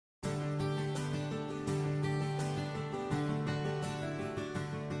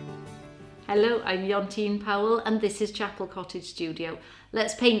Hello, I'm Jantien Powell and this is Chapel Cottage Studio.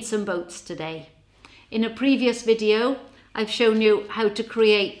 Let's paint some boats today. In a previous video, I've shown you how to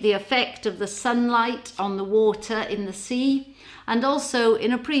create the effect of the sunlight on the water in the sea. And also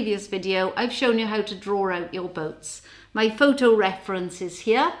in a previous video, I've shown you how to draw out your boats. My photo reference is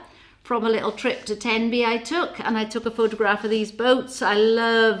here from a little trip to Tenby I took, and I took a photograph of these boats. I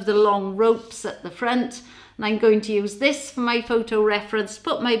love the long ropes at the front. And I'm going to use this for my photo reference,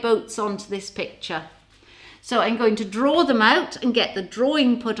 put my boats onto this picture. So I'm going to draw them out and get the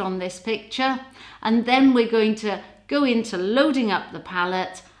drawing put on this picture, and then we're going to go into loading up the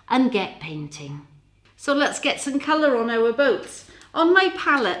palette and get painting. So let's get some colour on our boats. On my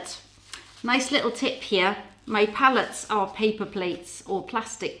palette, nice little tip here, my palettes are paper plates or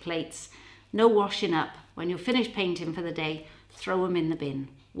plastic plates. No washing up. When you're finished painting for the day, throw them in the bin.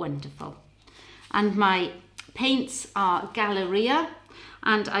 Wonderful. And my paints are Galleria,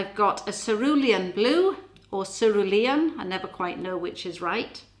 and I've got a cerulean blue or cerulean, I never quite know which is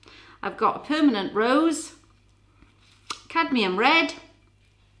right. I've got a permanent rose, cadmium red,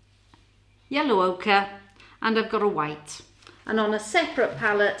 yellow ochre, and I've got a white. And on a separate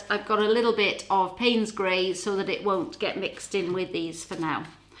palette, I've got a little bit of Payne's grey so that it won't get mixed in with these for now.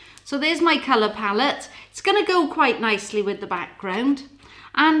 So there's my colour palette. It's going to go quite nicely with the background,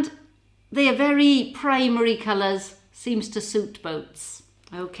 and they are very primary colours, seems to suit boats.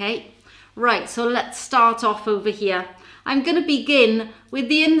 Okay, right, so let's start off over here. I'm going to begin with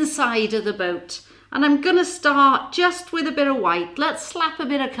the inside of the boat, and I'm going to start just with a bit of white. Let's slap a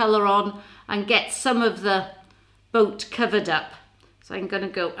bit of colour on and get some of the boat covered up. So I'm going to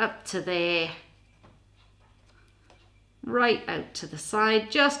go up to there, right out to the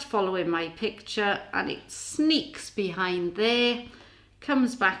side, just following my picture, and it sneaks behind there.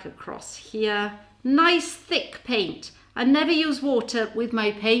 Comes back across here. Nice thick paint. I never use water with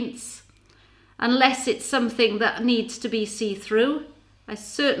my paints unless it's something that needs to be see-through. I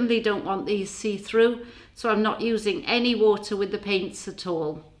certainly don't want these see-through, so I'm not using any water with the paints at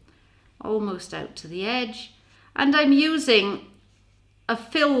all. Almost out to the edge. And I'm using a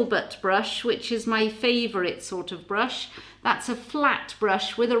filbert brush, which is my favourite sort of brush. That's a flat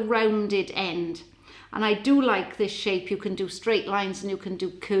brush with a rounded end. And I do like this shape. You can do straight lines and you can do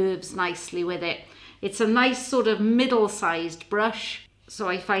curves nicely with it. It's a nice sort of middle-sized brush, so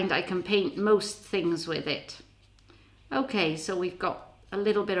I find I can paint most things with it. Okay, so we've got a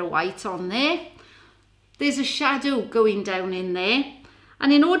little bit of white on there. There's a shadow going down in there.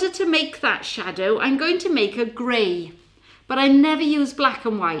 And in order to make that shadow, I'm going to make a grey, but I never use black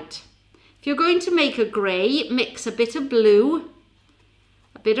and white. If you're going to make a grey, mix a bit of blue,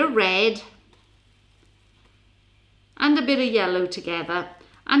 a bit of red, and a bit of yellow together,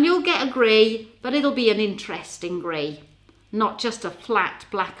 and you'll get a grey, but it'll be an interesting grey, not just a flat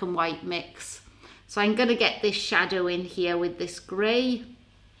black and white mix. So I'm going to get this shadow in here with this grey.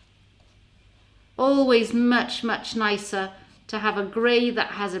 Always much, much nicer to have a grey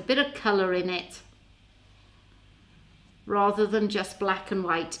that has a bit of colour in it, rather than just black and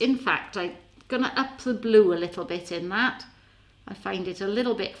white. In fact, I'm going to up the blue a little bit in that. I find it a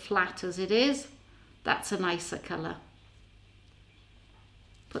little bit flat as it is. That's a nicer colour.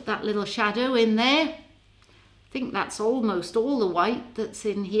 Put that little shadow in there. I think that's almost all the white that's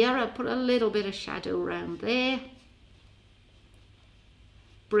in here. I'll put a little bit of shadow around there.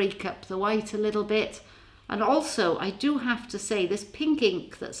 Break up the white a little bit. And also, I do have to say, this pink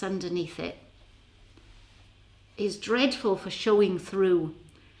ink that's underneath it is dreadful for showing through.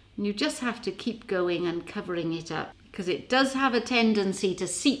 And you just have to keep going and covering it up, because it does have a tendency to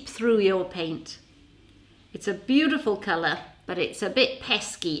seep through your paint. It's a beautiful colour, but it's a bit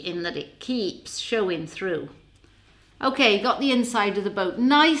pesky in that it keeps showing through. Okay, got the inside of the boat.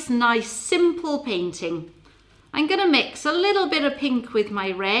 Nice, nice, simple painting. I'm going to mix a little bit of pink with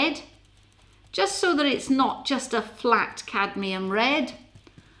my red, just so that it's not just a flat cadmium red.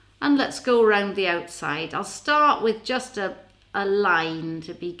 And let's go around the outside. I'll start with just a line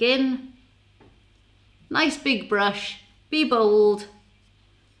to begin. Nice big brush, be bold.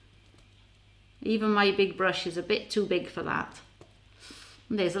 Even my big brush is a bit too big for that.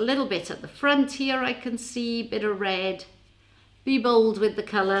 And there's a little bit at the front here I can see, bit of red. Be bold with the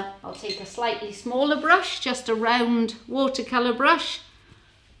colour. I'll take a slightly smaller brush, just a round watercolour brush,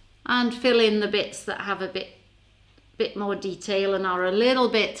 and fill in the bits that have a bit more detail and are a little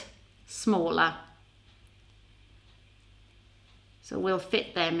bit smaller. So we'll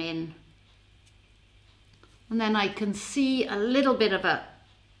fit them in. And then I can see a little bit of a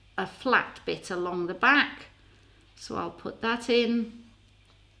flat bit along the back, so I'll put that in.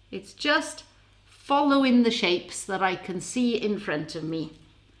 It's just following the shapes that I can see in front of me.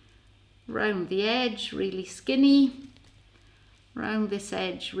 round the edge, really skinny. Round this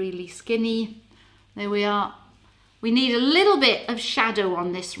edge, really skinny. There we are. We need a little bit of shadow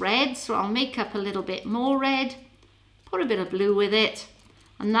on this red, so I'll make up a little bit more red, put a bit of blue with it,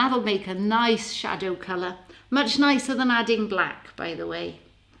 and that'll make a nice shadow colour. Much nicer than adding black, by the way.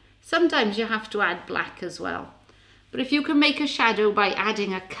 Sometimes you have to add black as well. But if you can make a shadow by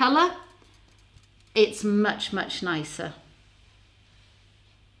adding a colour, it's much, much nicer.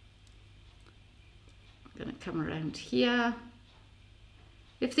 I'm going to come around here.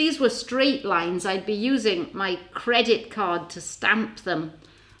 If these were straight lines, I'd be using my credit card to stamp them.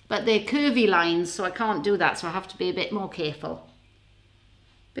 But they're curvy lines, so I can't do that, so I have to be a bit more careful.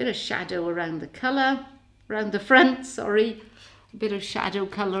 Bit of shadow around the colour, around the front, sorry. A bit of shadow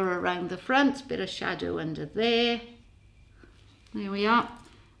colour around the front, bit of shadow under there. There we are.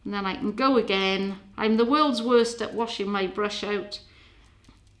 And then I can go again. I'm the world's worst at washing my brush out.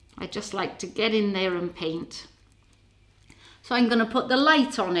 I just like to get in there and paint. So I'm going to put the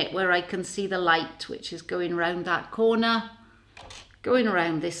light on it where I can see the light, which is going around that corner, going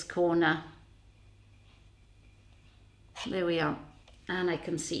around this corner. There we are. And I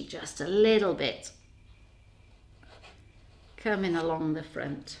can see just a little bit coming along the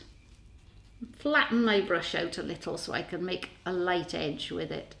front. Flatten my brush out a little so I can make a light edge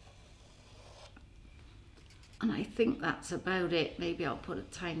with it. And I think that's about it. Maybe I'll put a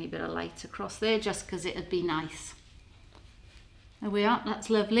tiny bit of light across there just because it'd be nice. There we are, that's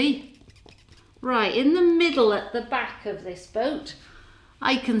lovely. Right, in the middle at the back of this boat,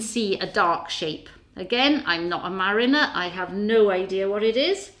 I can see a dark shape. Again, I'm not a mariner, I have no idea what it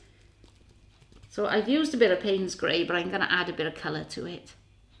is. So I've used a bit of Payne's grey, but I'm going to add a bit of colour to it.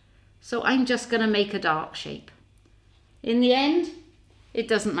 So I'm just going to make a dark shape. In the end, it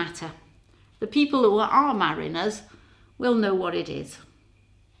doesn't matter. The people who are mariners will know what it is.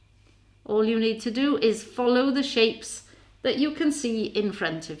 All you need to do is follow the shapes that you can see in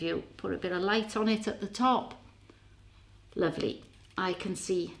front of you. Put a bit of light on it at the top. Lovely. I can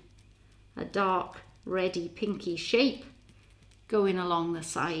see a dark, reddy, pinky shape going along the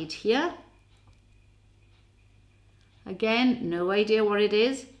side here. Again, no idea what it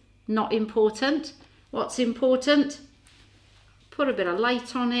is. Not important. What's important? Put a bit of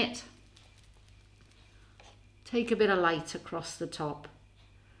light on it. Take a bit of light across the top.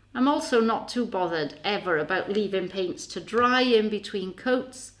 I'm also not too bothered ever about leaving paints to dry in between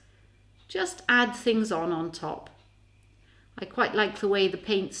coats. Just add things on top. I quite like the way the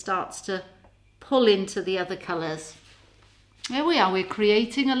paint starts to pull into the other colours. There we are, we're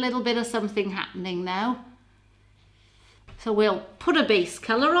creating a little bit of something happening now. So we'll put a base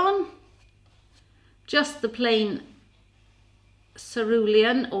colour on, just the plain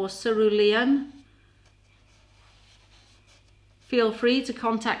cerulean or cerulean. Feel free to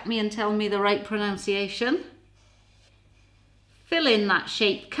contact me and tell me the right pronunciation. Fill in that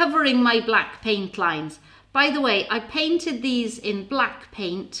shape, covering my black paint lines. By the way, I painted these in black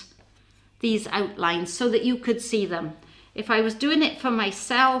paint, these outlines, so that you could see them. If I was doing it for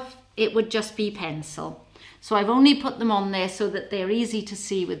myself, it would just be pencil. So I've only put them on there so that they're easy to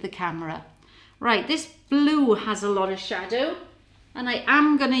see with the camera. Right, this blue has a lot of shadow. And I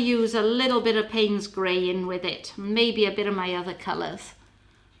am going to use a little bit of Payne's grey in with it, maybe a bit of my other colours,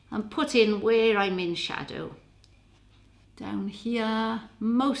 and put in where I'm in shadow. Down here,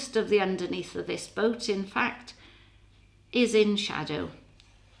 most of the underneath of this boat, in fact, is in shadow.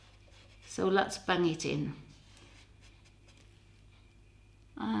 So let's bung it in.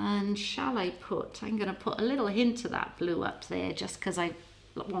 And shall I put, I'm going to put a little hint of that blue up there just because I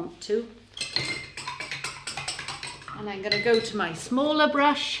want to. And I'm going to go to my smaller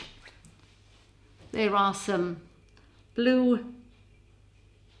brush. There are some blue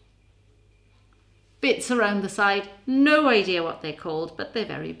bits around the side. No idea what they're called, but they're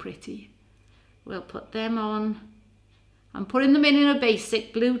very pretty. We'll put them on. I'm putting them in a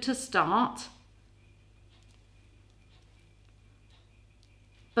basic blue to start.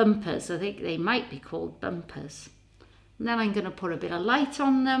 Bumpers, I think they might be called bumpers. And then I'm going to put a bit of light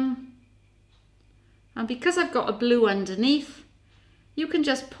on them. And because I've got a blue underneath, you can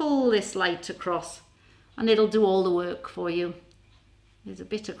just pull this light across and it'll do all the work for you. There's a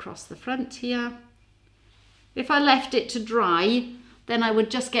bit across the front here. If I left it to dry, then I would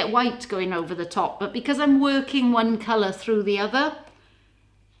just get white going over the top. But because I'm working one colour through the other,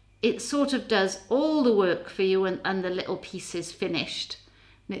 it sort of does all the work for you and the little piece is finished.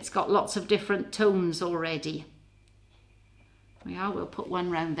 And it's got lots of different tones already. There we are, we'll put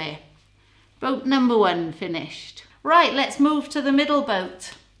one round there. Boat number 1 finished. Right, let's move to the middle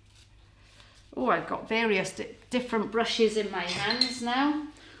boat. Oh, I've got various different brushes in my hands now.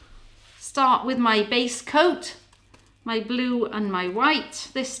 start with my base coat, my blue and my white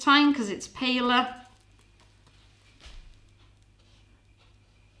this time because it's paler.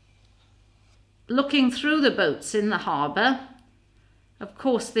 Looking through the boats in the harbour, of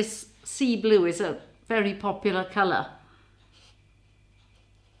course this sea blue is a very popular colour.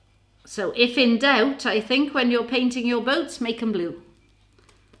 So if in doubt, I think when you're painting your boats, make them blue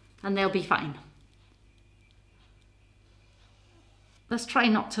and they'll be fine. Let's try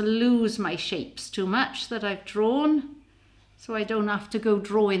not to lose my shapes too much that I've drawn so I don't have to go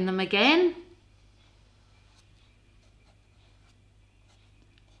drawing them again.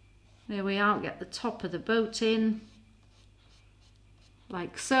 There we are, get the top of the boat in,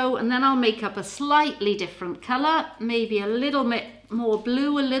 like so, and then I'll make up a slightly different colour, maybe a little bit more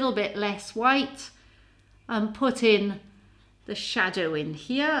blue, a little bit less white, and put in the shadow in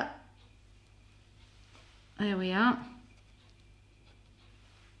here. There we are.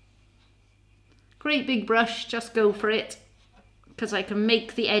 Great big brush, just go for it, because I can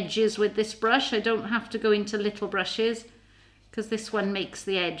make the edges with this brush. I don't have to go into little brushes, because this one makes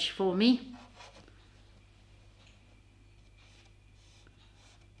the edge for me.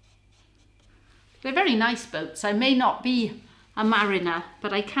 They're very nice boats. I may not be a mariner,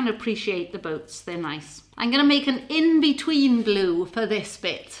 but I can appreciate the boats. They're nice. I'm going to make an in-between blue for this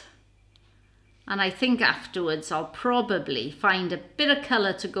bit. And I think afterwards I'll probably find a bit of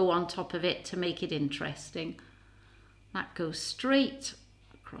colour to go on top of it to make it interesting. That goes straight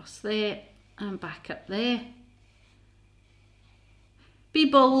across there and back up there. Be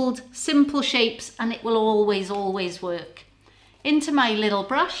bold, simple shapes, and it will always, always work. Into my little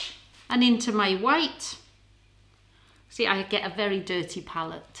brush and into my white. See, I get a very dirty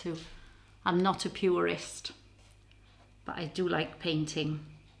palette too. I'm not a purist, but I do like painting.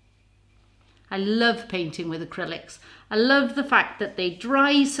 I love painting with acrylics. I love the fact that they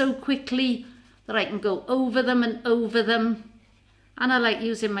dry so quickly that I can go over them and over them. And I like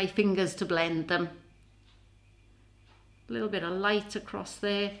using my fingers to blend them. A little bit of light across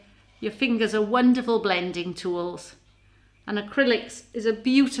there. Your fingers are wonderful blending tools. And acrylics is a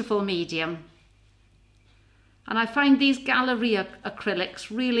beautiful medium. And I find these gallery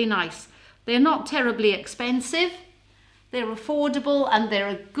acrylics really nice. They're not terribly expensive. They're affordable and they're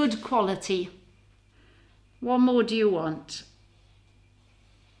a good quality. What more do you want?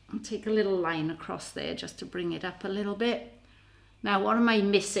 I'll take a little line across there just to bring it up a little bit. Now, what am I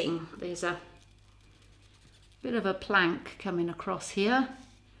missing? There's a bit of a plank coming across here.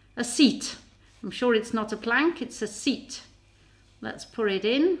 A seat. I'm sure it's not a plank, it's a seat. Let's put it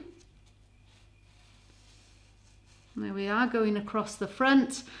in. There we are, going across the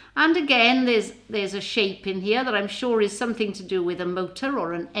front. And again, there's a shape in here that I'm sure is something to do with a motor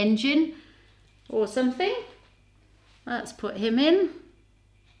or an engine or something. Let's put him in.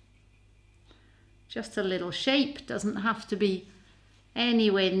 Just a little shape, doesn't have to be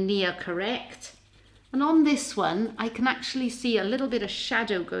anywhere near correct. And on this one, I can actually see a little bit of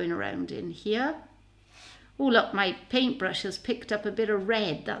shadow going around in here. Oh, look, my paintbrush has picked up a bit of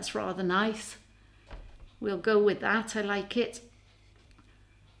red. That's rather nice. We'll go with that. I like it.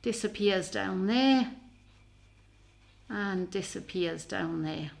 Disappears down there. And disappears down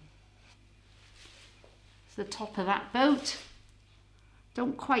there. It's the top of that boat.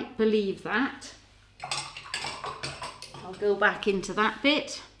 Don't quite believe that. I'll go back into that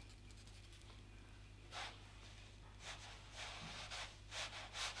bit.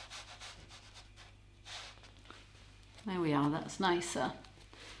 There we are, that's nicer.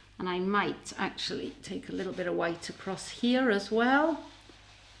 And I might actually take a little bit of white across here as well.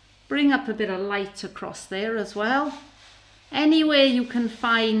 Bring up a bit of light across there as well. Anywhere you can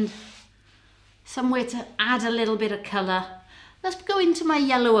find somewhere to add a little bit of colour. Let's go into my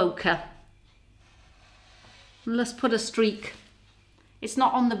yellow ochre. And let's put a streak. It's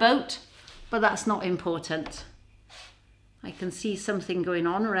not on the boat, but that's not important. I can see something going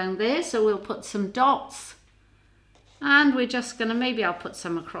on around there, so we'll put some dots. And we're just going to, maybe I'll put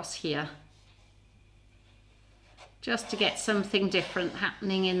some across here. Just to get something different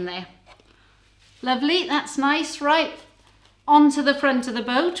happening in there. Lovely, that's nice. Right, onto the front of the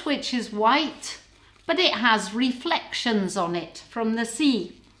boat, which is white, but it has reflections on it from the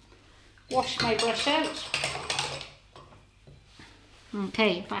sea. Wash my brush out.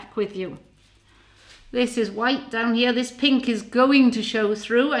 Okay, back with you. This is white down here. This pink is going to show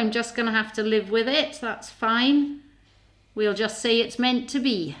through. I'm just going to have to live with it. That's fine. We'll just say it's meant to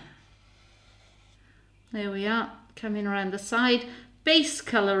be. There we are, coming around the side. Base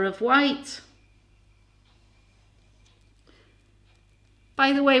colour of white.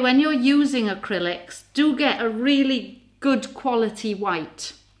 By the way, when you're using acrylics, do get a really good quality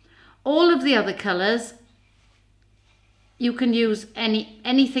white. All of the other colours, you can use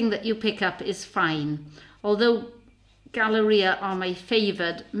anything that you pick up is fine. Although Galleria are my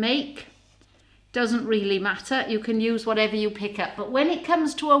favoured make, doesn't really matter. You can use whatever you pick up. But when it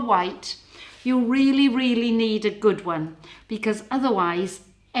comes to a white, you really, really need a good one, because otherwise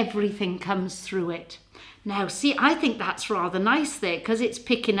everything comes through it. Now, see, I think that's rather nice there because it's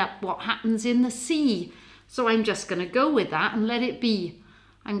picking up what happens in the sea. So I'm just going to go with that and let it be.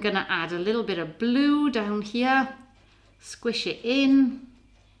 I'm going to add a little bit of blue down here. Squish it in.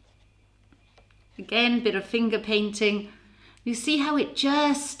 Again, a bit of finger painting. You see how it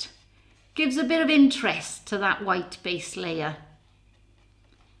just gives a bit of interest to that white base layer.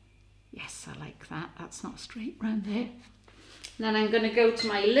 Yes, I like that. That's not straight round there. Then I'm going to go to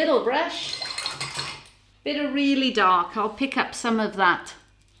my little brush. Bit of really dark. I'll pick up some of that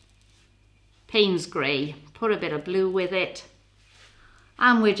Payne's grey. Put a bit of blue with it.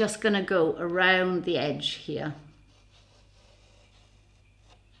 And we're just going to go around the edge here.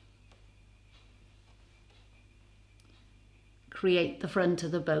 Create the front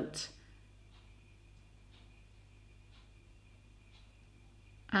of the boat.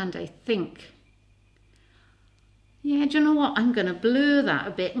 And I think, yeah, do you know what? I'm going to blur that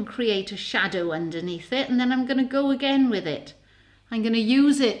a bit and create a shadow underneath it. And then I'm going to go again with it. I'm going to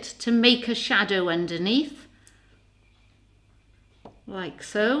use it to make a shadow underneath. Like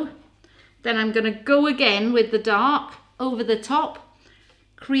so. Then I'm going to go again with the dark over the top.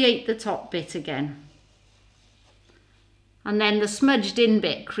 Create the top bit again. And then the smudged in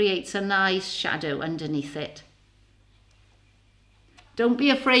bit creates a nice shadow underneath it. Don't be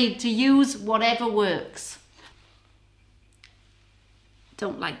afraid to use whatever works.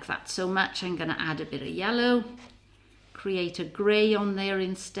 Don't like that so much. I'm going to add a bit of yellow. Create a grey on there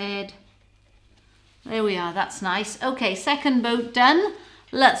instead. There we are, that's nice. Okay, second boat done.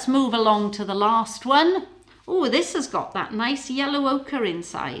 Let's move along to the last one. Oh, this has got that nice yellow ochre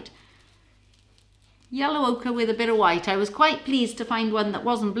inside. Yellow ochre with a bit of white. I was quite pleased to find one that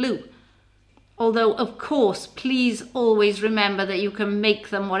wasn't blue. Although, of course, please always remember that you can make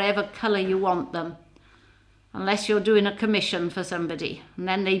them whatever colour you want them. Unless you're doing a commission for somebody. And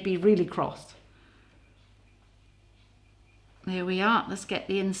then they'd be really cross. There we are. Let's get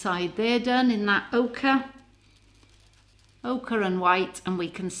the inside there done in that ochre. Ochre and white. And we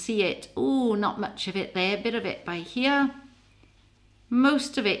can see it. Oh, not much of it there. A bit of it by here.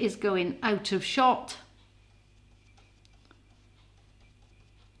 Most of it is going out of shot.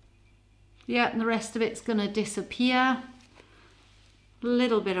 Yeah, and the rest of it's going to disappear. A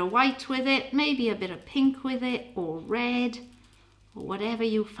little bit of white with it, maybe a bit of pink with it, or red, or whatever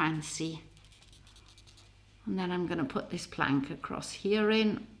you fancy. And then I'm going to put this plank across here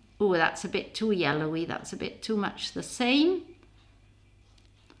in. Oh, that's a bit too yellowy. That's a bit too much the same.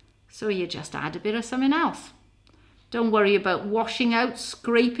 So you just add a bit of something else. Don't worry about washing out,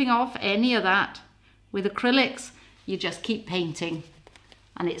 scraping off any of that. With acrylics, you just keep painting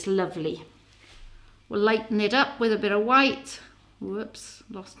and it's lovely. We'll lighten it up with a bit of white. Whoops,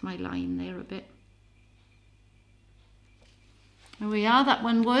 lost my line there a bit. There we are, that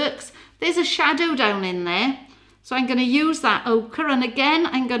one works. There's a shadow down in there. So I'm going to use that ochre, and again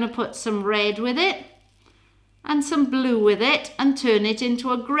I'm going to put some red with it and some blue with it and turn it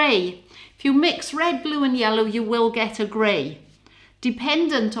into a grey. If you mix red, blue and yellow, you will get a grey.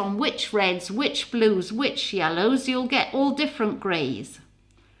 Dependent on which reds, which blues, which yellows, you'll get all different greys.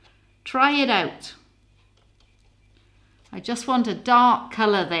 Try it out. I just want a dark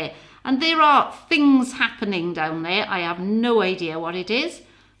colour there. And there are things happening down there. I have no idea what it is,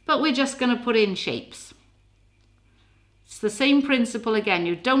 but we're just going to put in shapes. It's the same principle again.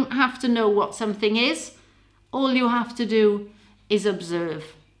 You don't have to know what something is. All you have to do is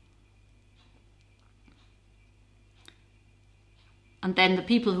observe. And then the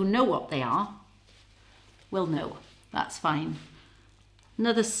people who know what they are will know. That's fine.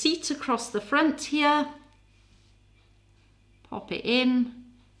 Another seat across the front here. Pop it in.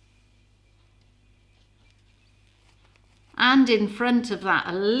 And in front of that,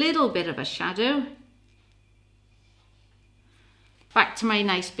 a little bit of a shadow. Back to my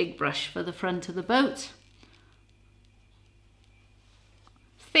nice big brush for the front of the boat.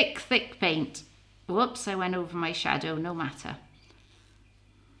 Thick, thick paint. Whoops, I went over my shadow, no matter.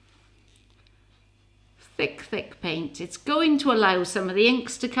 Thick, thick paint. It's going to allow some of the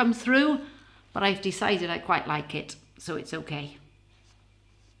inks to come through, but I've decided I quite like it, so it's okay.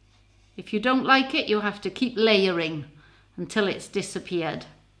 If you don't like it, you'll have to keep layering until it's disappeared.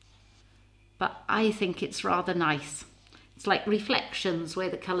 But I think it's rather nice. It's like reflections where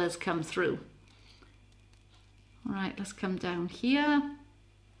the colours come through. All right, let's come down here.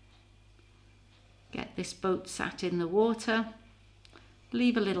 Get this boat sat in the water.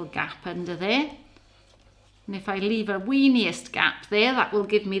 Leave a little gap under there. And if I leave a weeniest gap there, that will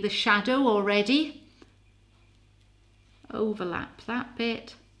give me the shadow already. Overlap that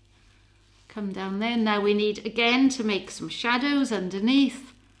bit. Come down there. Now we need again to make some shadows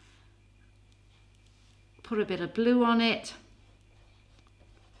underneath. Put a bit of blue on it.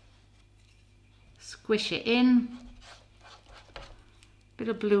 Squish it in. Bit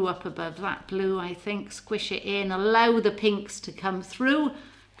of blue up above that blue, I think. Squish it in. Allow the pinks to come through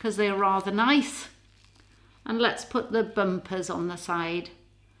because they're rather nice. And let's put the bumpers on the side.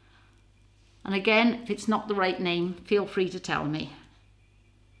 And again, if it's not the right name, feel free to tell me.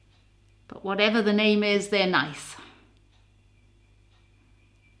 But whatever the name is, they're nice.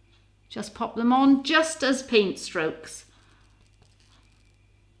 Just pop them on just as paint strokes.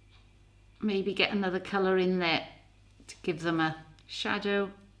 Maybe get another colour in there to give them a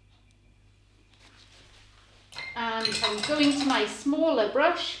shadow. And I'm going to my smaller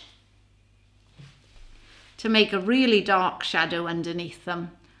brush to make a really dark shadow underneath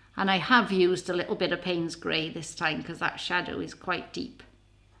them. And I have used a little bit of Payne's Grey this time because that shadow is quite deep.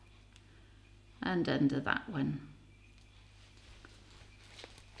 And under that one.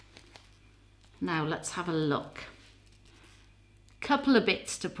 Now let's have a look. Couple of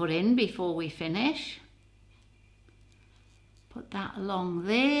bits to put in before we finish. Put that along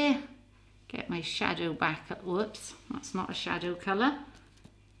there. Get my shadow back up. Whoops, that's not a shadow colour.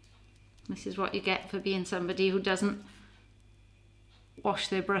 This is what you get for being somebody who doesn't wash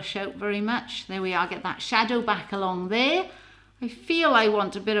their brush out very much. There we are, get that shadow back along there. I feel I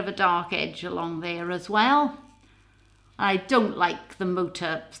want a bit of a dark edge along there as well. I don't like the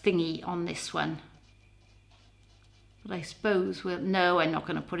motor thingy on this one. But I suppose no, I'm not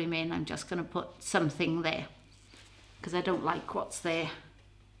going to put him in. I'm just going to put something there because I don't like what's there.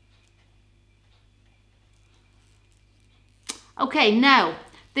 Okay, now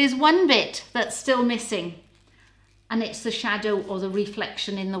there's one bit that's still missing, and it's the shadow or the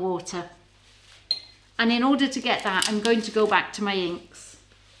reflection in the water. And in order to get that, I'm going to go back to my inks.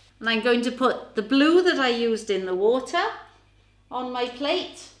 And I'm going to put the blue that I used in the water on my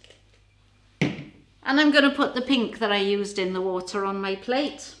plate. And I'm going to put the pink that I used in the water on my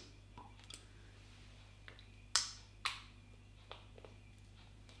plate.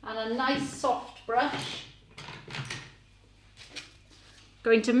 And a nice soft brush.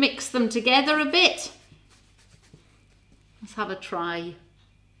 Going to mix them together a bit. Let's have a try.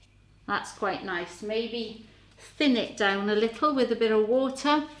 That's quite nice. Maybe thin it down a little with a bit of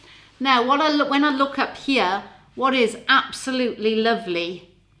water. Now, when I look up here, what is absolutely lovely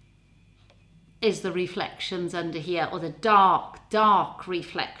is the reflections under here, or the dark, dark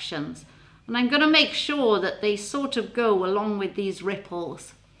reflections. And I'm going to make sure that they sort of go along with these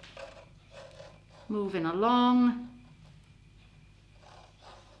ripples. Moving along.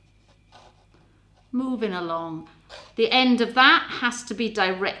 Moving along. The end of that has to be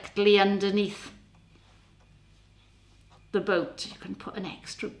directly underneath the boat. You can put an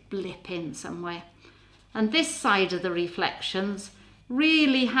extra blip in somewhere. And this side of the reflections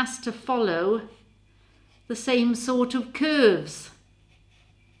really has to follow the same sort of curves.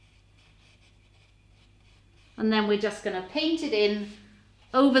 And then we're just going to paint it in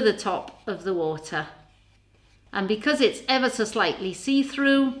over the top of the water. And because it's ever so slightly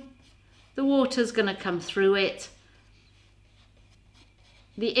see-through, the water's going to come through it.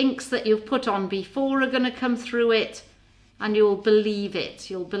 The inks that you've put on before are going to come through it, and you'll believe it.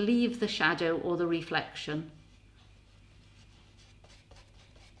 You'll believe the shadow or the reflection.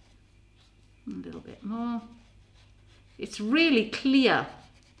 A little bit more. It's really clear.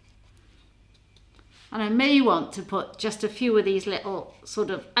 And I may want to put just a few of these little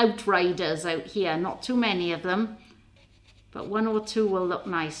sort of outriders out here, not too many of them. But one or two will look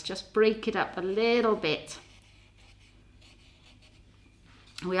nice. Just break it up a little bit.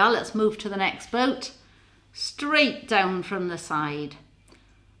 Here we are, let's move to the next boat. Straight down from the side.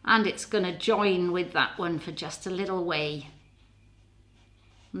 And it's going to join with that one for just a little way.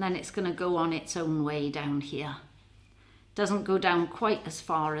 And then it's going to go on its own way down here. Doesn't go down quite as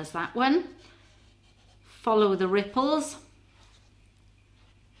far as that one. Follow the ripples.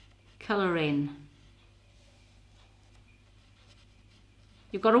 Colour in.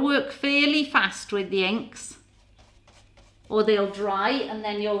 You've got to work fairly fast with the inks, or they'll dry and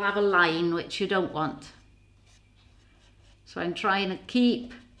then you'll have a line which you don't want. So I'm trying to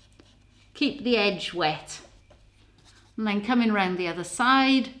keep the edge wet. And then coming around the other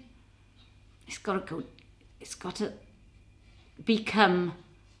side, it's got to become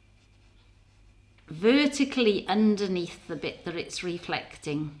vertically underneath the bit that it's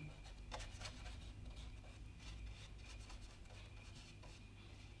reflecting.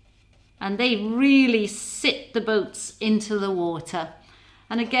 and they really sit the boats into the water.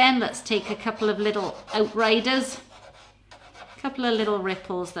 And again, let's take a couple of little outriders, a couple of little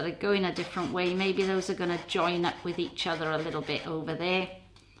ripples that are going a different way. Maybe those are going to join up with each other a little bit over there.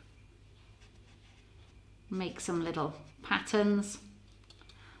 Make some little patterns.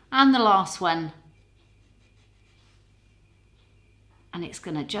 And the last one. And it's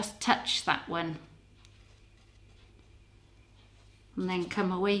going to just touch that one. And then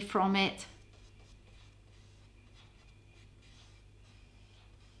come away from it.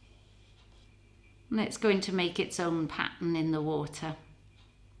 And it's going to make its own pattern in the water,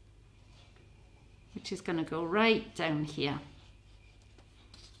 which is going to go right down here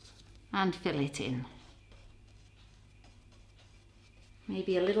and fill it in.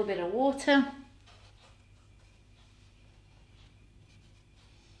 Maybe a little bit of water.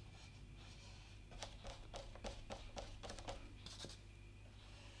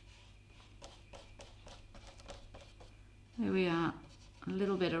 There we are, a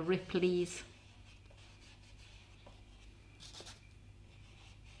little bit of ripplies.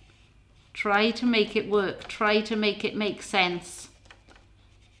 Try to make it work, try to make it make sense.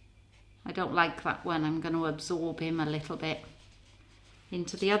 I don't like that one, I'm going to absorb him a little bit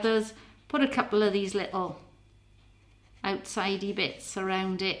into the others. Put a couple of these little outsidey bits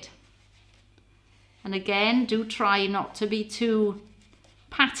around it. And again, do try not to be too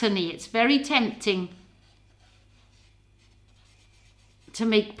patterny. It's very tempting to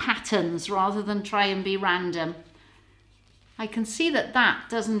make patterns rather than try and be random. I can see that that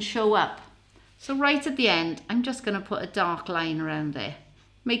doesn't show up. So right at the end, I'm just going to put a dark line around there.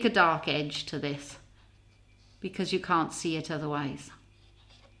 Make a dark edge to this because you can't see it otherwise.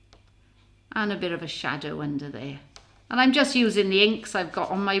 And a bit of a shadow under there. And I'm just using the inks I've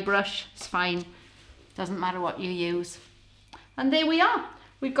got on my brush. It's fine. Doesn't matter what you use. And there we are.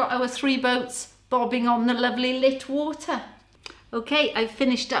 We've got our 3 boats bobbing on the lovely lit water. Okay, I've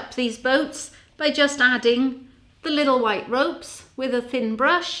finished up these boats by just adding the little white ropes with a thin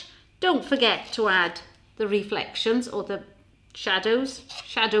brush. Don't forget to add the reflections or the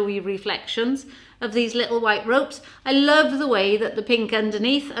shadowy reflections of these little white ropes. I love the way that the pink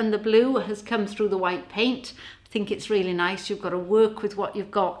underneath and the blue has come through the white paint. I think it's really nice. You've got to work with what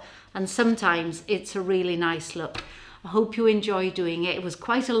you've got, and sometimes it's a really nice look. I hope you enjoy doing it. It was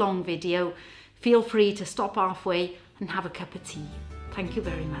quite a long video. Feel free to stop halfway and have a cup of tea. Thank you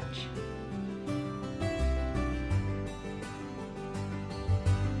very much.